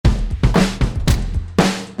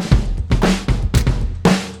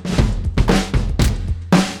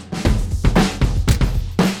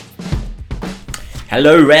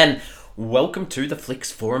Hello and welcome to the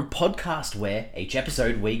Flicks Forum podcast, where each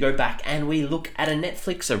episode we go back and we look at a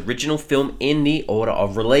Netflix original film in the order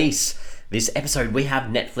of release. This episode we have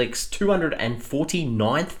Netflix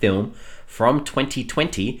 249th film from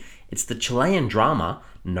 2020. It's the Chilean drama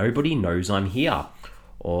Nobody Knows I'm Here,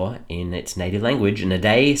 or in its native language,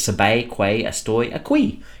 Nadie, sabe, estoy,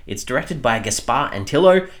 aquí. It's directed by Gaspar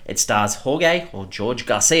Antillo. It stars Jorge or George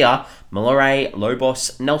Garcia, Mallory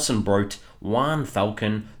Lobos, Nelson Brote, Juan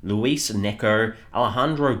Falcon, Luis Neco,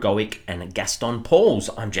 Alejandro Goic, and Gaston Pauls.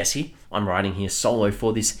 I'm Jesse. I'm writing here solo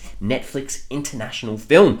for this Netflix international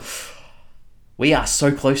film. We are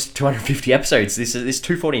so close to 250 episodes. This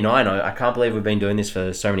 249. I can't believe we've been doing this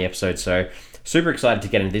for so many episodes. So super excited to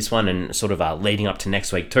get into this one and sort of leading up to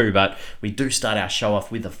next week too. But we do start our show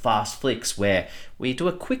off with the Fast Flicks, where we do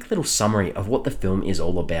a quick little summary of what the film is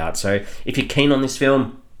all about. So if you're keen on this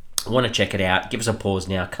film, want to check it out, give us a pause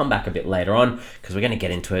now, come back a bit later on, because we're going to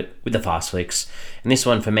get into it with the Fast Flicks. And this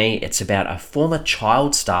one for me, it's about a former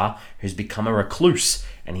child star who's become a recluse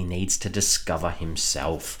and he needs to discover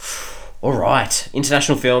himself. Alright,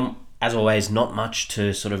 international film. As always, not much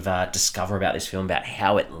to sort of discover about this film, about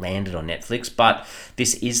how it landed on Netflix, but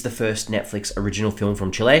this is the first Netflix original film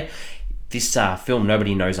from Chile. This film,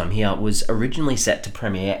 Nobody Knows I'm Here, was originally set to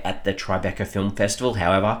premiere at the Tribeca Film Festival.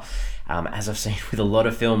 However, as I've seen with a lot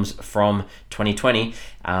of films from 2020,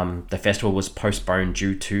 the festival was postponed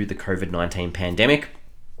due to the COVID-19 pandemic.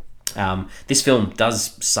 This film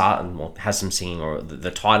does start, well, has some singing, or the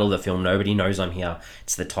title of the film, Nobody Knows I'm Here.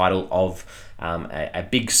 It's the title of a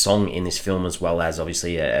big song in this film, as well as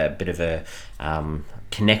obviously a bit of a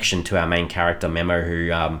connection to our main character, Memo,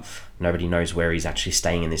 who nobody knows where he's actually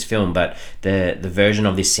staying in this film. But the version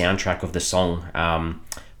of this soundtrack of the song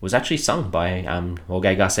was actually sung by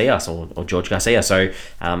Jorge Garcia, or George Garcia. So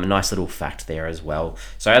a nice little fact there as well.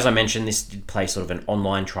 So as I mentioned, this did play sort of an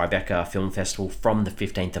online Tribeca Film Festival from the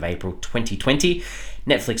 15th of April 2020.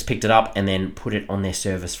 Netflix picked it up and then put it on their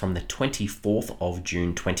service from the 24th of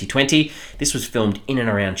June 2020. This was filmed in and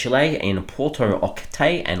around Chile, in Puerto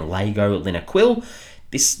Ocate and Lago Linaquil.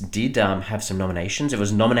 This did have some nominations. It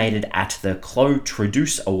was nominated at the Clos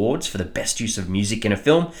Traduce Awards for the best use of music in a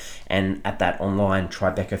film, and at that online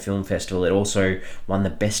Tribeca Film Festival, it also won the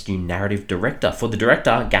best new narrative director for the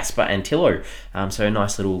director, Gaspar Antillo. So a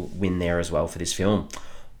nice little win there as well for this film.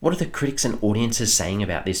 What are the critics and audiences saying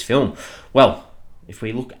about this film? Well, if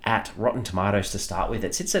we look at Rotten Tomatoes to start with,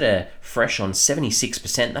 it sits at a fresh on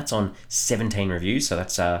 76%. That's on 17 reviews, so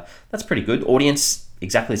that's pretty good. Audience,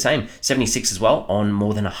 exactly the same, 76 as well, on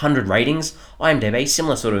more than 100 ratings. IMDb,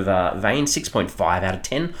 similar sort of vein, 6.5 out of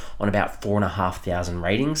 10 on about 4,500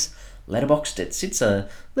 ratings. Letterboxd, it sits a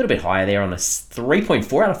little bit higher there on a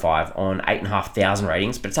 3.4 out of 5 on 8,500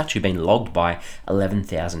 ratings, but it's actually been logged by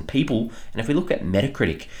 11,000 people. And if we look at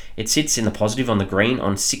Metacritic, it sits in the positive on the green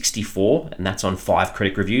on 64, and that's on 5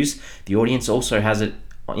 critic reviews. The audience also has it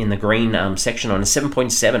in the green section on a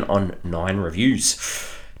 7.7 on 9 reviews.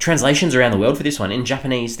 Translations around the world for this one. In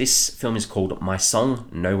Japanese, this film is called My Song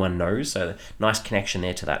No One Knows, so nice connection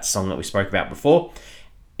there to that song that we spoke about before.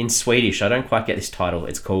 In Swedish, I don't quite get this title.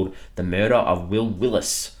 It's called The Murder of Will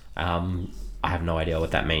Willis. I have no idea what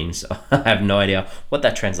that means. I have no idea what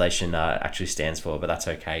that translation actually stands for, but that's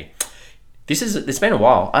okay. It's been a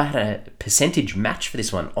while. I had a percentage match for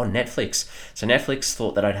this one on Netflix. So Netflix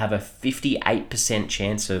thought that I'd have a 58%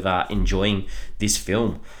 chance of enjoying this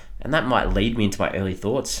film. And that might lead me into my early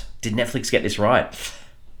thoughts. Did Netflix get this right?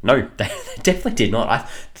 No, they definitely did not. I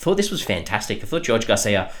thought this was fantastic. I thought George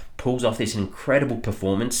Garcia pulls off this incredible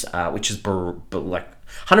performance, which is like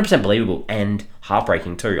 100% believable and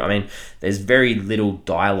heartbreaking too. I mean, there's very little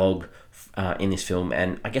dialogue in this film,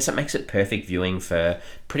 and I guess it makes it perfect viewing for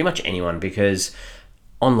pretty much anyone, because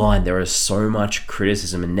online there is so much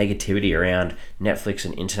criticism and negativity around Netflix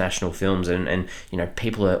and international films, and you know,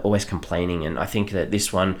 people are always complaining, and I think that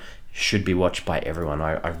this one should be watched by everyone.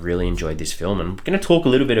 I really enjoyed this film, and I'm going to talk a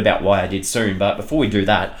little bit about why I did soon, but before we do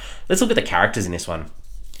that, let's look at the characters in this one.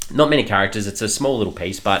 Not many characters, it's a small little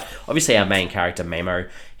piece, but obviously our main character, Memo,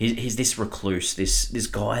 he's this recluse, this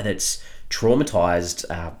guy that's traumatized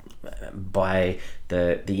by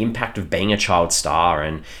the impact of being a child star,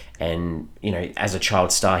 and you know, as a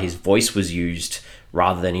child star, his voice was used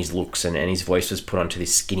rather than his looks, and his voice was put onto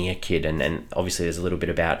this skinnier kid, and obviously there's a little bit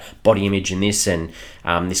about body image in this, and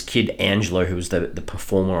this kid Angelo, who was the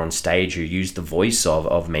performer on stage who used the voice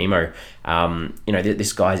of Memo, you know,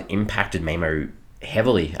 this guy's impacted Memo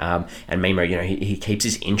heavily, and Memo, you know, he keeps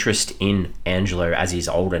his interest in Angelo as he's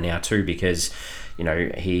older now too, because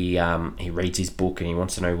he reads his book and he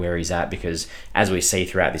wants to know where he's at, because as we see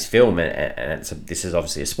throughout this film, and this is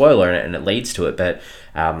obviously a spoiler and it leads to it, but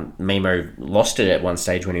Mimo lost it at one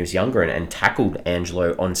stage when he was younger and tackled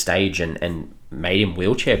Angelo on stage and made him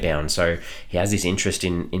wheelchair bound. So he has this interest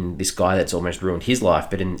in this guy that's almost ruined his life,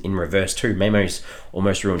 but in reverse too, Memo's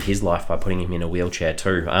almost ruined his life by putting him in a wheelchair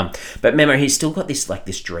too. But Memo, he's still got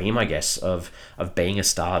this dream, I guess, of being a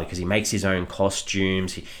star, because he makes his own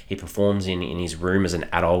costumes, he performs in his room as an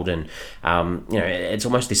adult, and it's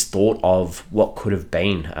almost this thought of what could have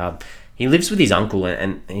been. He lives with his uncle,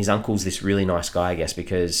 and his uncle's this really nice guy, I guess,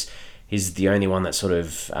 because he's the only one that sort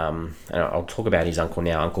of, and I'll talk about his uncle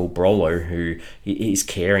now, Uncle Brolo, who he's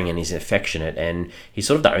caring and he's affectionate, and he's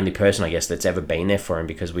sort of the only person, I guess, that's ever been there for him,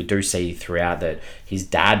 because we do see throughout that his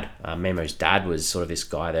dad, Memo's dad, was sort of this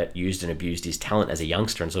guy that used and abused his talent as a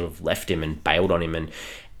youngster and sort of left him and bailed on him,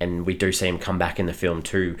 and we do see him come back in the film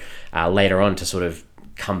too, later on, to sort of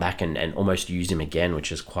come back and almost use him again,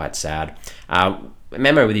 which is quite sad.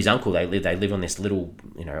 Memo with his uncle, they live on this little,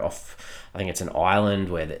 I think it's an island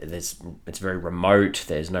where it's very remote.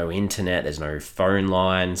 There's no internet. There's no phone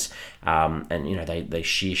lines, and they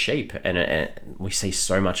shear sheep, and we see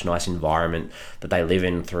so much nice environment that they live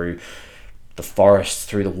in, through the forests,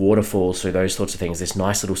 through the waterfalls, through those sorts of things. This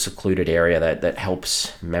nice little secluded area that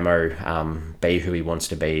helps Memo be who he wants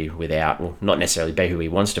to be not necessarily be who he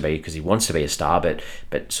wants to be, because he wants to be a star,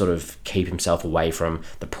 but sort of keep himself away from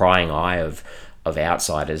the prying eye of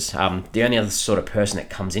outsiders. The only other sort of person that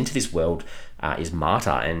comes into this world is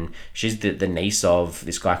Marta, and she's the niece of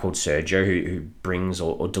this guy called Sergio, who brings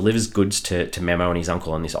or delivers goods to Memo and his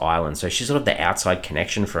uncle on this island. So she's sort of the outside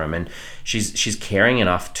connection for him, and she's caring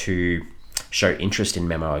enough to show interest in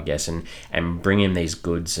Memo, I guess, and bring him these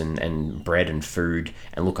goods and bread and food,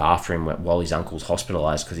 and look after him while his uncle's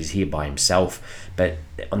hospitalized because he's here by himself. But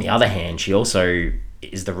on the other hand, she also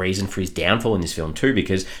is the reason for his downfall in this film too,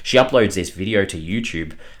 because she uploads this video to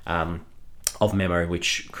YouTube of Memo,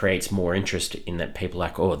 which creates more interest in that people are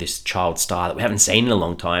like, oh, this child star that we haven't seen in a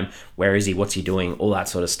long time, where is he, what's he doing, all that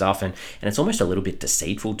sort of stuff, and it's almost a little bit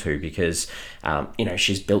deceitful too, because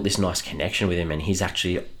she's built this nice connection with him, and he's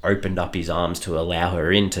actually opened up his arms to allow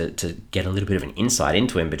her in to get a little bit of an insight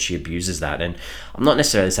into him, but she abuses that. And I'm not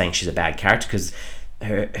necessarily saying she's a bad character, because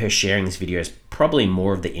her sharing this video is probably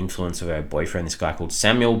more of the influence of her boyfriend, this guy called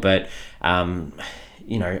Samuel, but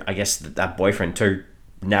I guess that boyfriend too,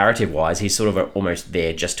 narrative wise, he's sort of almost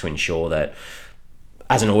there just to ensure that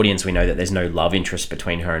as an audience we know that there's no love interest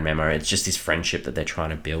between her and Memo. It's just this friendship that they're trying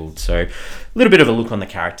to build. So a little bit of a look on the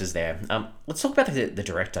characters there. Let's talk about the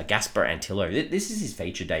director, Gaspar Antillo. This is his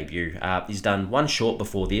feature debut. He's done one short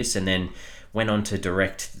before this, and then went on to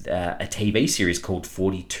direct a TV series called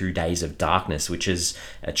 42 Days of Darkness, which is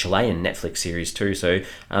a Chilean Netflix series too. So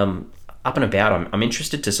up and about, I'm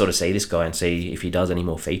interested to sort of see this guy and see if he does any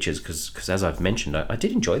more features, because as I've mentioned, I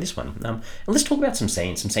did enjoy this one. And let's talk about some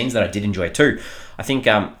scenes that I did enjoy too. I think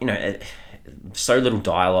so little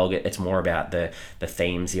dialogue. It's more about the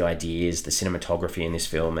themes, the ideas, the cinematography in this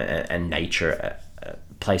film, and nature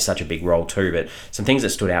plays such a big role too. But some things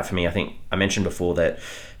that stood out for me, I think I mentioned before that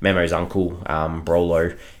Memo's uncle,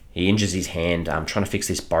 Brolo, he injures his hand trying to fix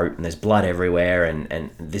this boat, and there's blood everywhere,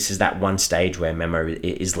 and this is that one stage where Memo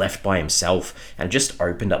is left by himself, and just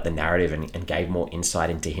opened up the narrative and gave more insight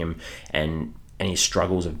into him and his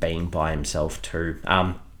struggles of being by himself too.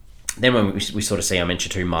 Then when we sort of see, I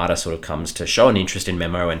mentioned too, Marta sort of comes to show an interest in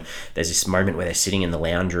Memo, and there's this moment where they're sitting in the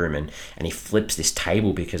lounge room, and he flips this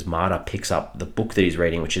table because Marta picks up the book that he's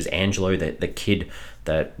reading, which is Angelo, the kid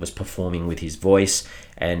that was performing with his voice,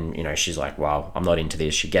 and she's like, wow, I'm not into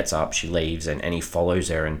this. She gets up, she leaves, and he follows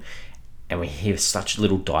her, and we hear such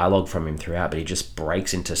little dialogue from him throughout, but he just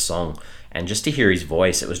breaks into song, and just to hear his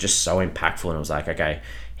voice, it was just so impactful, and it was like, okay,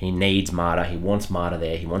 he needs Marta, he wants Marta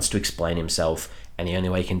there, he wants to explain himself, and the only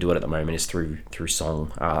way he can do it at the moment is through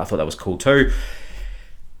song. I thought that was cool too.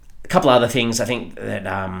 A couple other things, I think that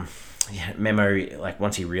Memo, like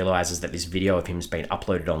once he realizes that this video of him has been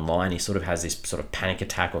uploaded online, he sort of has this sort of panic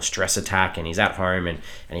attack or stress attack, and he's at home and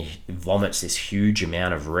he vomits this huge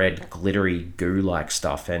amount of red glittery goo like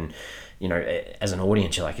stuff, and as an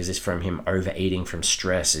audience you're like, is this from him overeating from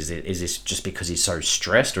stress? Is this just because he's so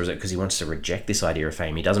stressed, or is it because he wants to reject this idea of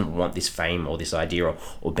fame? He doesn't want this fame or this idea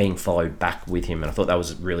or being followed back with him, and I thought that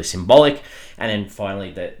was really symbolic. And then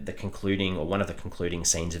finally, the concluding, or one of the concluding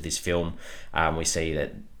scenes of this film, we see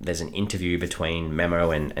that there's an interview between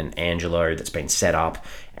Memo and Angelo that's been set up,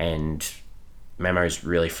 and Memo's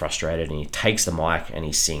really frustrated, and he takes the mic and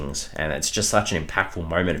he sings, and it's just such an impactful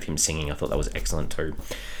moment of him singing. I thought that was excellent too.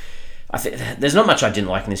 I think there's not much I didn't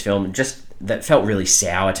like in this film. Just that felt really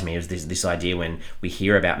sour to me. It was this idea when we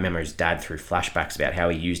hear about Memo's dad through flashbacks about how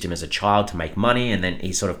he used him as a child to make money, and then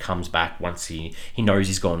he sort of comes back once he knows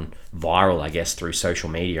he's gone viral, I guess, through social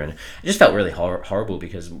media. And it just felt really horrible,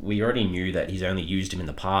 because we already knew that he's only used him in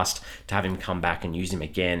the past. To have him come back and use him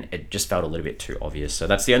again, it just felt a little bit too obvious. So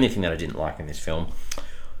that's the only thing that I didn't like in this film.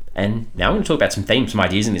 And now I'm going to talk about some themes, some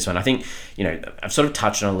ideas in this one. I think, I've sort of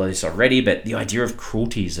touched on a lot of this already, but the idea of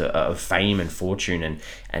cruelties of fame and fortune,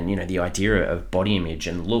 and the idea of body image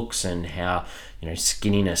and looks, and how,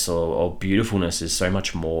 skinniness or beautifulness is so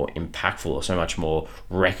much more impactful or so much more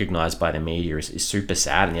recognized by the media is super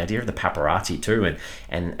sad. And the idea of the paparazzi too,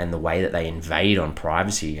 and the way that they invade on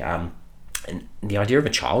privacy. And the idea of a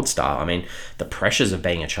child star, I mean, the pressures of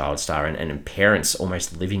being a child star, and parents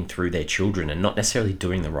almost living through their children and not necessarily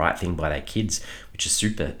doing the right thing by their kids, which is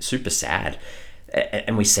super, super sad.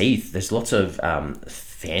 And we see there's lots of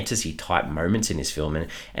fantasy type moments in this film,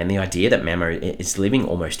 and the idea that Memo is living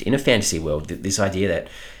almost in a fantasy world, this idea that,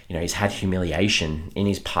 he's had humiliation in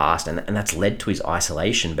his past, and that's led to his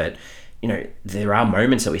isolation. But there are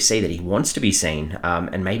moments that we see that he wants to be seen,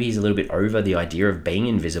 and maybe he's a little bit over the idea of being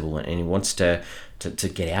invisible, and he wants to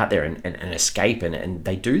get out there and escape. And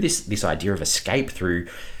they do this idea of escape through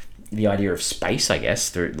the idea of space, I guess,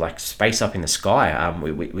 through like space up in the sky.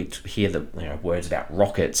 We hear the words about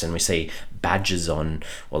rockets, and we see badges on,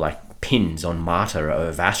 or like pins on Marta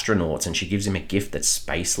of astronauts, and she gives him a gift that's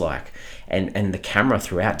space-like. And the camera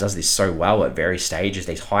throughout does this so well at various stages,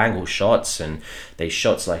 these high angle shots, and these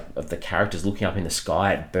shots like of the characters looking up in the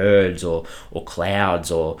sky at birds or clouds,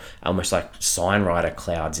 or almost like sign writer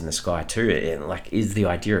clouds in the sky too. And like, is the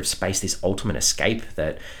idea of space this ultimate escape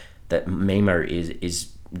that Memo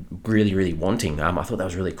is really, really wanting? I thought that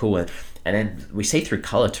was really cool. And then we see through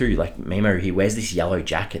color too, like Memo, he wears this yellow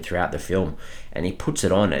jacket throughout the film, and he puts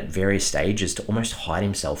it on at various stages to almost hide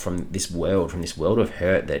himself from this world of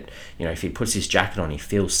hurt, that, if he puts this jacket on, he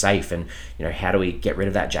feels safe. And, how do we get rid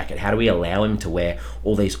of that jacket? How do we allow him to wear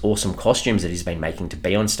all these awesome costumes that he's been making to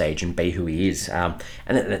be on stage and be who he is? And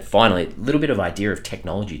then finally, a little bit of idea of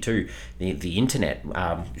technology too. The internet,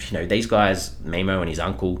 these guys, Memo and his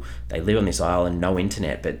uncle, they live on this island, no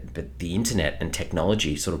internet, but the internet and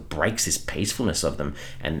technology sort of breaks this peacefulness of them,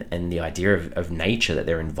 and the idea of nature that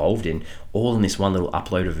they're involved in, all in this one little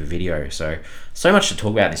upload of a video. So much to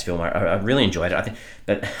talk about in this film. I really enjoyed it.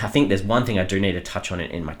 I think there's one thing I do need to touch on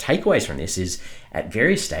in my takeaways from this is, at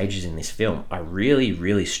various stages in this film, I really,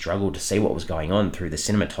 really struggled to see what was going on through the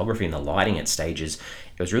cinematography and the lighting at stages.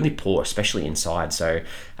 It was really poor, especially inside. So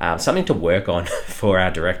something to work on for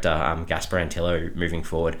our director, Gaspar Antillo, moving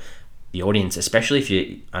forward. The audience, especially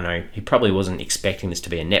if I know he probably wasn't expecting this to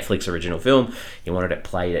be a Netflix original film. He wanted it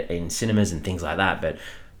played in cinemas and things like that. But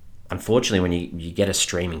unfortunately, when you get a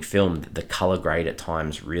streaming film, the color grade at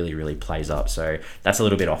times really, really plays up. So that's a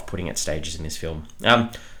little bit off-putting at stages in this film.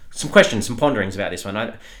 Some questions, some ponderings about this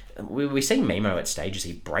one. We see Memo at stages.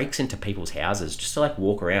 He breaks into people's houses just to like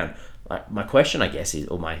walk around. Like, my question, I guess, is,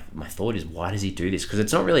 or my thought is, why does he do this? Because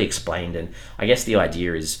it's not really explained. And I guess the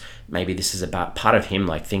idea is maybe this is about part of him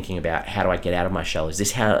like thinking about, how do I get out of my shell? Is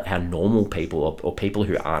this how normal people or people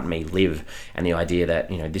who aren't me live? And the idea that,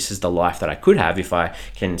 this is the life that I could have if I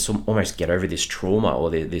can almost get over this trauma or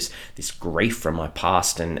this grief from my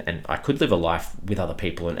past, and I could live a life with other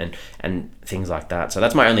people and things like that. So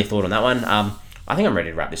that's my only thought on that one. I think I'm ready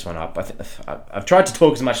to wrap this one up. I've tried to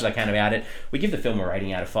talk as much as I can about it. We give the film a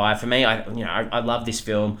rating out of 5. For me, I love this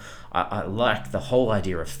film. I like the whole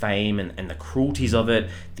idea of fame and the cruelties of it,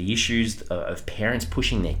 the issues of parents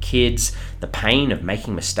pushing their kids, the pain of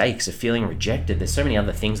making mistakes, of feeling rejected. There's so many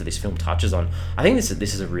other things that this film touches on. I think this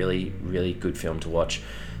is a really, really good film to watch.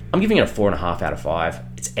 I'm giving it a 4.5 out of 5.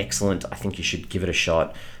 It's excellent. I think you should give it a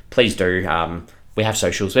shot. Please do. We have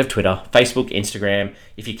socials. We have Twitter, Facebook, Instagram.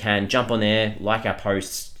 If you can, jump on there, like our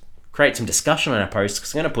posts, create some discussion on our posts,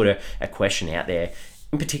 because I'm going to put a question out there,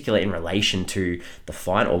 in particular in relation to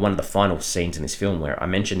one of the final scenes in this film, where I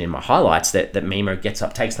mentioned in my highlights that Memo gets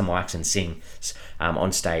up, takes the mics and sings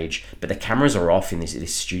on stage, but the cameras are off in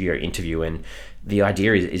this studio interview. And the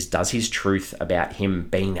idea is, does his truth about him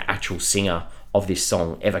being the actual singer of this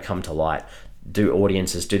song ever come to light? Do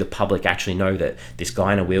the public actually know that this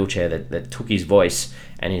guy in a wheelchair that took his voice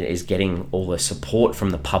and is getting all the support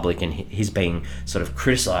from the public, and he's being sort of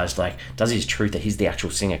criticized? Like, does his truth that he's the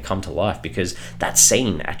actual singer come to life? Because that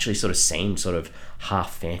scene actually sort of seemed sort of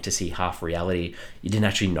half fantasy, half reality. You didn't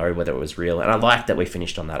actually know whether it was real. And I like that we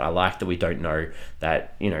finished on that. I like that we don't know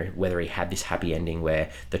that, whether he had this happy ending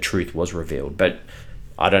where the truth was revealed. But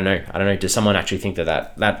I don't know. Does someone actually think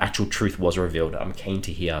that actual truth was revealed? I'm keen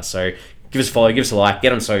to hear. So give us a follow, give us a like,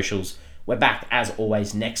 get on socials. We're back, as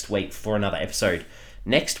always, next week for another episode.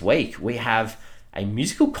 Next week, we have a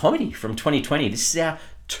musical comedy from 2020. This is our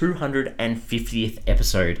 250th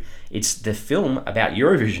episode. It's the film about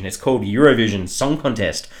Eurovision. It's called Eurovision Song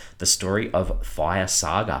Contest, the story of Fire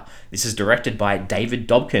Saga. This is directed by David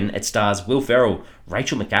Dobkin. It stars Will Ferrell,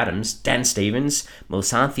 Rachel McAdams, Dan Stevens,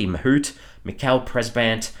 Milisanthi Mahout, Mikhail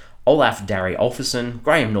Presbant, Olaf Darry Olferson,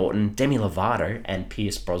 Graham Norton, Demi Lovato, and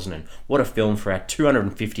Pierce Brosnan. What a film for our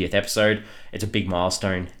 250th episode. It's a big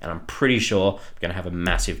milestone, and I'm pretty sure we're going to have a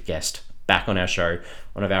massive guest back on our show.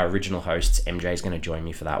 One of our original hosts, MJ, is going to join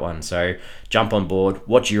me for that one. So jump on board,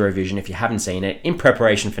 watch Eurovision if you haven't seen it, in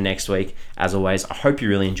preparation for next week. As always, I hope you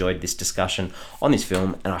really enjoyed this discussion on this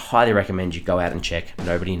film, and I highly recommend you go out and check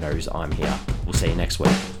Nobody Knows I'm Here. We'll see you next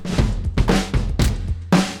week.